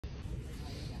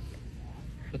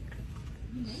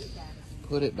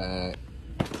Put it back.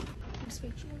 I'm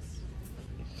speechless.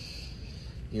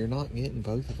 You're not getting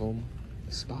both of them.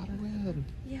 Spider web.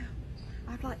 Yeah.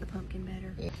 I'd like the pumpkin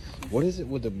better. Yeah. What is it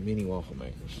with the mini waffle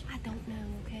makers? I don't know,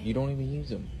 okay? You don't even use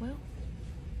them. Well,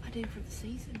 I do for the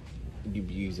season. You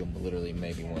use them literally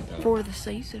maybe one time. For the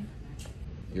season.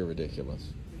 You're ridiculous.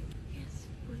 Yes,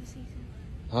 for the season.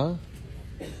 Huh?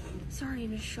 Sorry,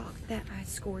 I'm just shocked that I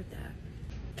scored that.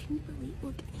 Can you believe?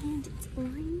 Look, and it's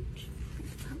orange.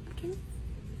 It's pumpkin.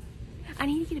 I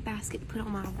need to get a basket to put all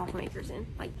my waffle makers in,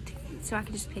 like, so I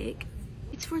can just pick.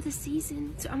 It's for the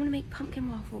season, so I'm gonna make pumpkin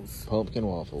waffles. Pumpkin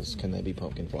waffles. Can they be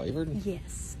pumpkin flavored?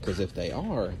 Yes. Because if they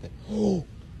are, oh,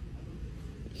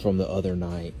 from the other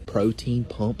night, protein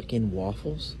pumpkin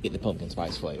waffles. Get the pumpkin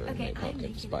spice flavor and make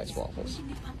pumpkin spice waffles.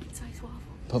 Pumpkin spice waffles.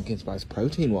 Pumpkin spice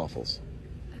protein waffles.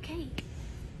 Okay,